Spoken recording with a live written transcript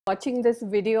watching this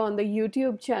video on the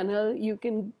YouTube channel, you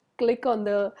can click on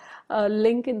the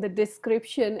link in the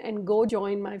description and go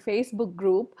join my Facebook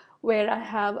group where I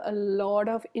have a lot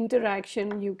of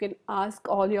interaction. You can ask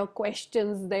all your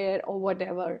questions there or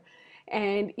whatever.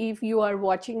 And if you are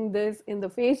watching this in the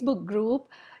Facebook group,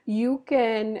 you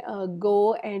can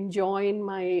go and join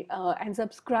my and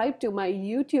subscribe to my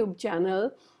YouTube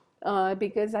channel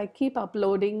because I keep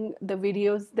uploading the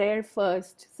videos there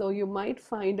first. So you might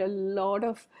find a lot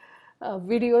of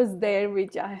videos there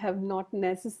which I have not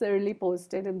necessarily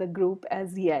posted in the group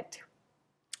as yet.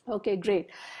 Okay,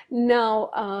 great. Now,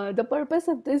 the purpose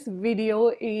of this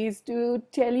video is to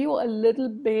tell you a little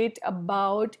bit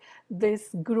about this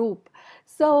group.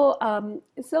 So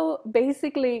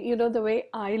basically, you know, the way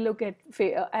I look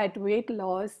at weight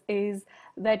loss is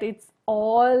that it's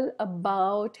all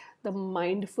about the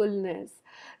mindfulness.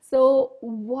 So,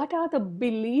 what are the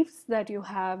beliefs that you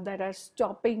have that are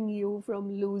stopping you from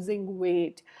losing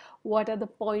weight? What are the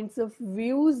points of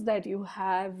views that you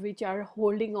have which are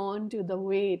holding on to the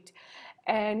weight?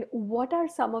 And what are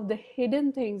some of the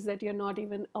hidden things that you're not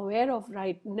even aware of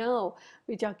right now,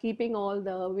 which are keeping all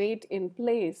the weight in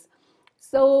place?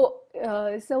 So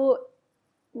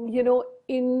you know,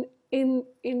 in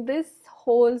this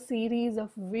whole series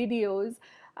of videos,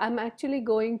 I'm actually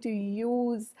going to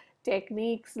use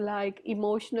techniques like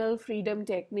emotional freedom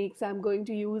techniques. I'm going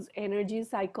to use energy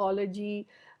psychology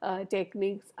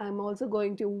techniques. I'm also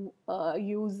going to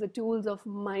use the tools of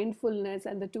mindfulness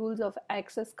and the tools of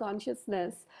access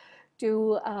consciousness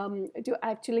to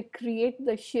actually create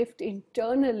the shift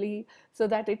internally so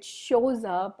that it shows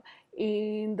up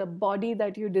in the body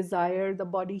that you desire, the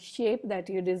body shape that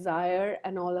you desire,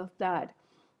 and all of that.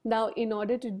 Now, in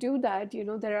order to do that, you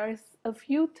know, there are a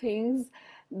few things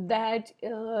that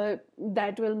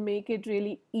will make it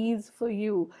really easy for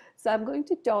you. So I'm going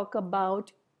to talk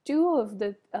about two of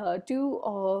the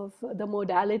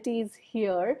modalities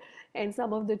here and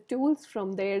some of the tools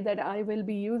from there that I will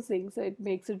be using, so it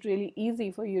makes it really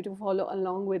easy for you to follow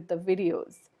along with the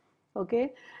videos.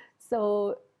 Okay,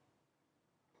 so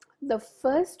the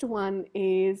first one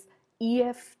is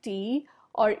EFT,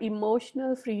 or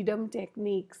emotional freedom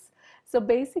techniques. So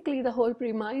basically, the whole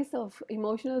premise of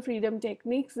emotional freedom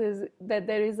techniques is that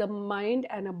there is a mind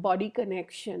and a body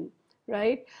connection,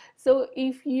 right? So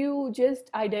if you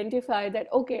just identify that,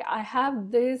 okay, I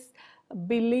have this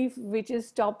belief which is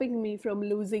stopping me from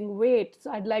losing weight,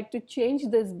 so I'd like to change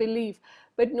this belief.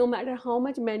 But no matter how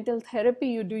much mental therapy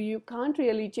you do, you can't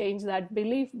really change that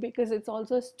belief because it's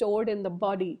also stored in the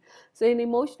body. So in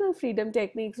emotional freedom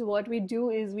techniques, what we do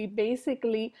is we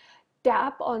basically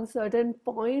tap on certain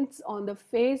points on the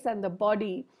face and the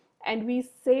body, and we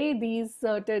say these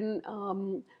certain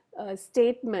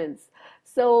statements.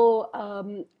 So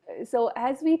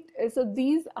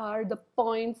these are the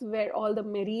points where all the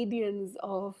meridians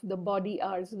of the body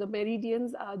are. So the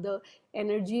meridians are the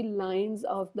energy lines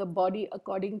of the body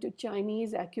according to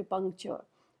Chinese acupuncture,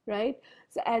 right?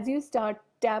 So as you start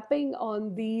tapping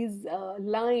on these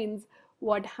lines,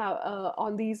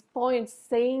 on these points,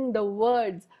 saying the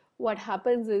words, what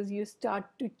happens is you start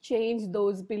to change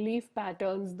those belief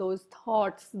patterns, those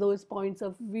thoughts, those points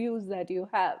of views that you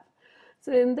have.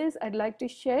 So in this, I'd like to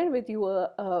share with you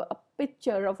a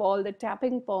picture of all the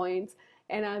tapping points,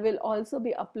 and I will also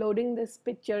be uploading this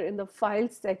picture in the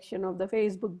files section of the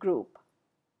Facebook group.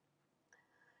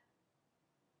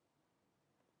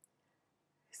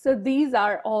 So these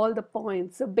are all the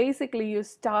points. So basically you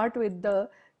start with the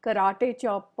karate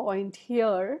chop point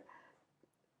here.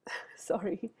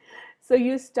 Sorry. So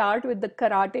you start with the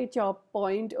karate chop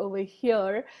point over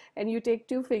here, and you take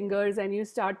two fingers and you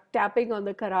start tapping on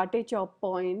the karate chop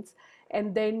points,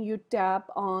 and then you tap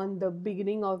on the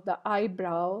beginning of the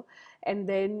eyebrow, and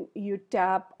then you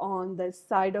tap on the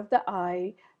side of the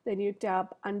eye, then you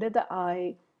tap under the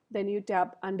eye, then you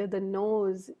tap under the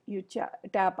nose, you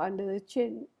tap under the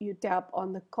chin, you tap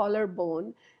on the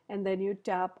collarbone, and then you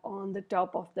tap on the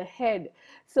top of the head.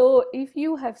 So if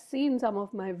you have seen some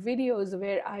of my videos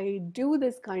where I do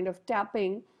this kind of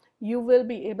tapping, you will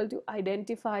be able to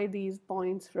identify these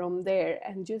points from there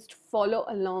and just follow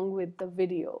along with the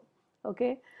video.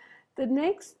 Okay. The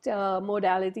next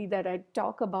modality that I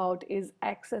talk about is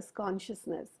access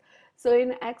consciousness. So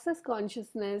in access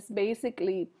consciousness,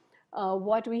 basically,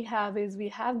 what we have is we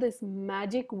have this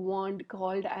magic wand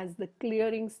called as the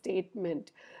clearing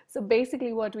statement. So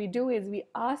basically what we do is we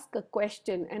ask a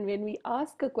question, and when we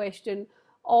ask a question,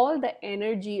 all the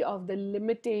energy of the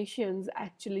limitations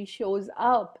actually shows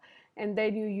up, and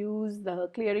then you use the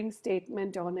clearing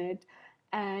statement on it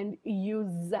and you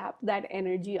zap that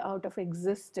energy out of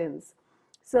existence.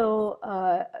 So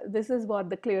this is what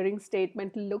the clearing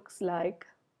statement looks like.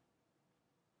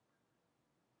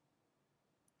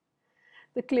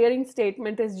 The clearing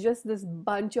statement is just this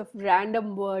bunch of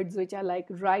random words which are like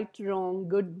right, wrong,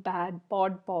 good, bad,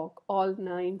 pod, poc, all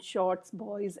nine, shorts,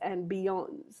 boys, and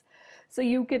beyonds. So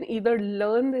you can either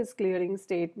learn this clearing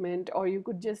statement, or you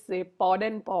could just say pod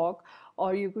and poc,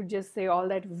 or you could just say all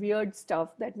that weird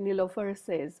stuff that Nilofer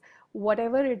says.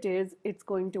 Whatever it is, it's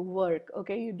going to work.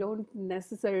 Okay, you don't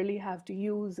necessarily have to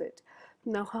use it.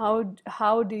 Now,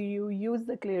 how do you use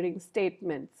the clearing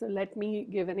statement? So let me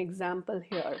give an example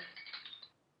here.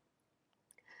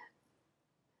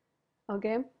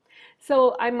 Okay.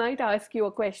 So I might ask you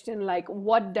a question like,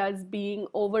 what does being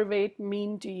overweight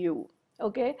mean to you?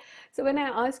 Okay. So when I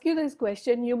ask you this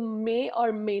question, you may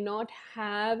or may not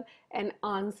have an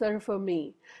answer for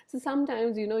me. So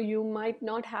sometimes, you might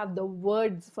not have the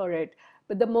words for it.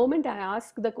 But the moment I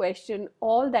ask the question,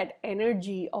 all that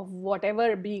energy of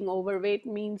whatever being overweight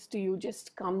means to you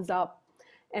just comes up.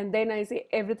 And then I say,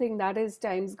 everything that is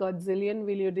times Godzillion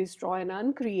will you destroy and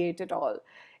uncreate it all.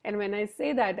 And when I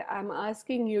say that, I'm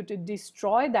asking you to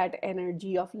destroy that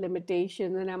energy of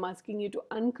limitation, and I'm asking you to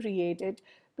uncreate it,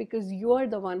 because you are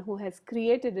the one who has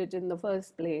created it in the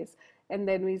first place. And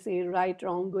then we say right,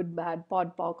 wrong, good, bad,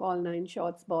 pod, poc, all nine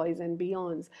shorts, boys, and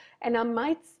beyonds. And I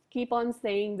might keep on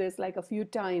saying this like a few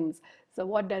times. So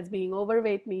what does being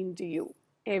overweight mean to you?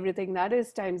 Everything that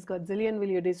is times Godzillion will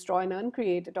you destroy and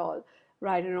uncreate it all.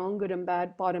 Right and wrong, good and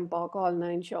bad, pod and poc, all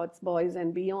nine shorts, boys,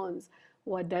 and beyonds.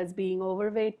 What does being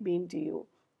overweight mean to you?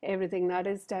 Everything that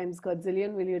is times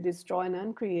Godzillion will you destroy and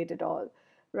uncreate it all.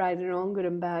 Right and wrong, good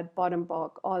and bad, pot and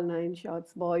pock, all nine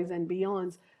shorts, boys, and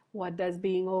beyonds. What does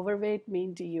being overweight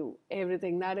mean to you?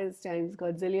 Everything that is times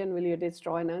Godzillion will you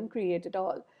destroy and uncreate it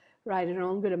all. Right and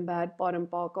wrong, good and bad, pot and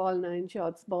pock, all nine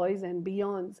shorts, boys, and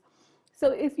beyonds.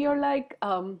 So if you're like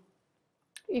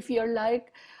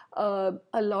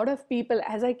a lot of people,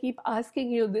 as I keep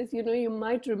asking you this, you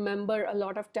might remember a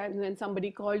lot of times when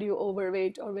somebody called you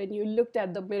overweight, or when you looked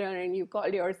at the mirror and you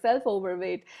called yourself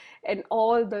overweight, and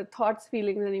all the thoughts,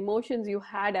 feelings, and emotions you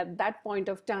had at that point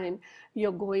of time,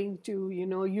 you're going to,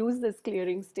 use this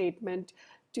clearing statement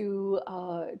to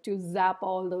zap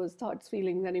all those thoughts,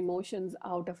 feelings, and emotions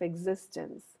out of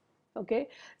existence. Okay,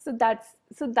 so that's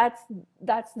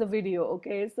the video.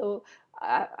 Okay, so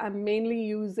I'm mainly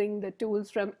using the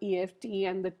tools from EFT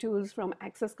and the tools from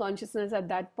Access Consciousness at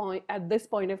this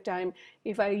point of time.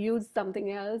 If I use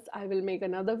something else, I will make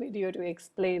another video to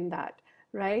explain that.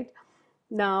 Right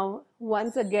now,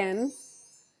 once again,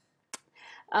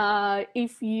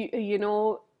 if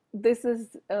this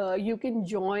is you can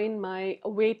join my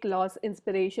weight loss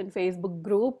inspiration Facebook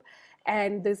group,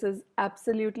 and this is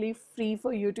absolutely free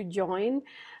for you to join.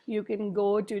 You can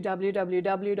go to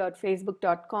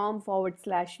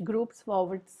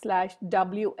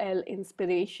www.facebook.com/groups/WL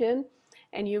Inspiration,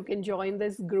 and you can join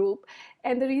this group.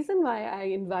 And the reason why I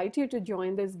invite you to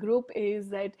join this group is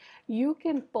that you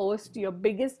can post your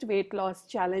biggest weight loss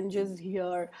challenges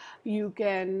here. You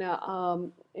can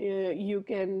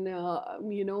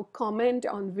comment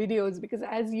on videos, because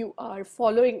as you are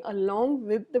following along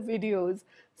with the videos,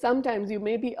 sometimes you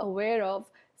may be aware of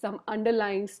some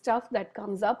underlying stuff that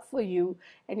comes up for you,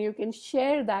 and you can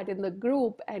share that in the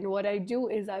group. And what I do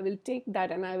is I will take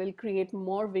that and I will create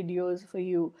more videos for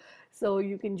you. So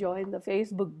you can join the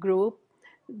Facebook group.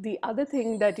 The other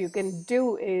thing that you can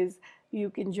do is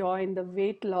you can join the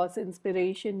Weight Loss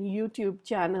Inspiration YouTube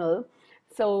channel.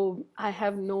 So I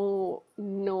have no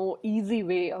easy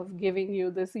way of giving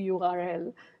you this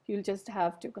URL. You'll just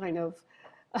have to kind of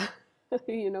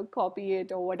copy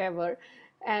it or whatever.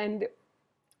 And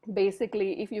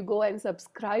basically, if you go and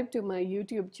subscribe to my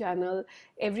YouTube channel,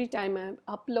 every time I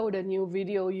upload a new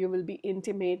video, you will be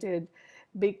intimated,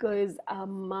 because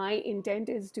my intent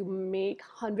is to make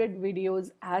 100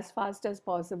 videos as fast as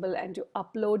possible and to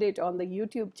upload it on the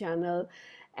YouTube channel.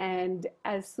 And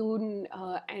as soon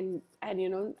and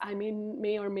I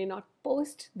may or may not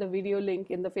post the video link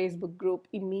in the Facebook group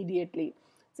immediately.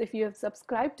 So if you have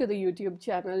subscribed to the YouTube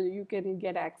channel, you can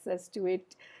get access to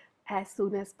it as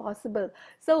soon as possible.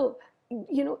 So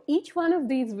each one of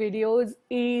these videos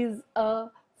is a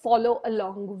follow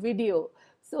along video.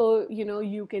 So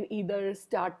you can either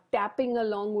start tapping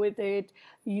along with it.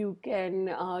 You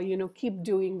can keep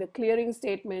doing the clearing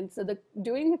statement. So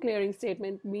doing the clearing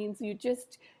statement means you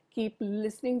just keep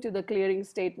listening to the clearing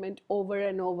statement over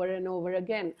and over and over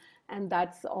again, and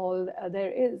that's all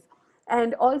there is.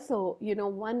 And also,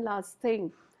 one last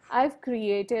thing, I've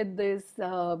created this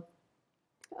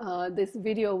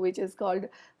video which is called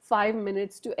 5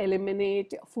 minutes to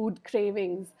eliminate food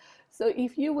cravings. So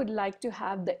if you would like to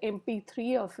have the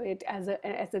MP3 of it as an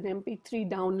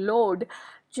MP3 download,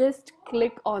 just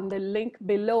click on the link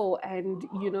below, and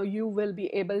you will be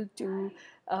able to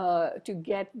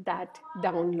get that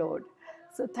download.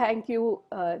 So thank you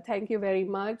very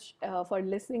much for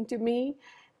listening to me,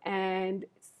 and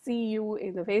see you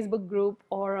in the Facebook group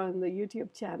or on the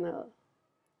YouTube channel.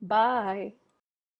 Bye.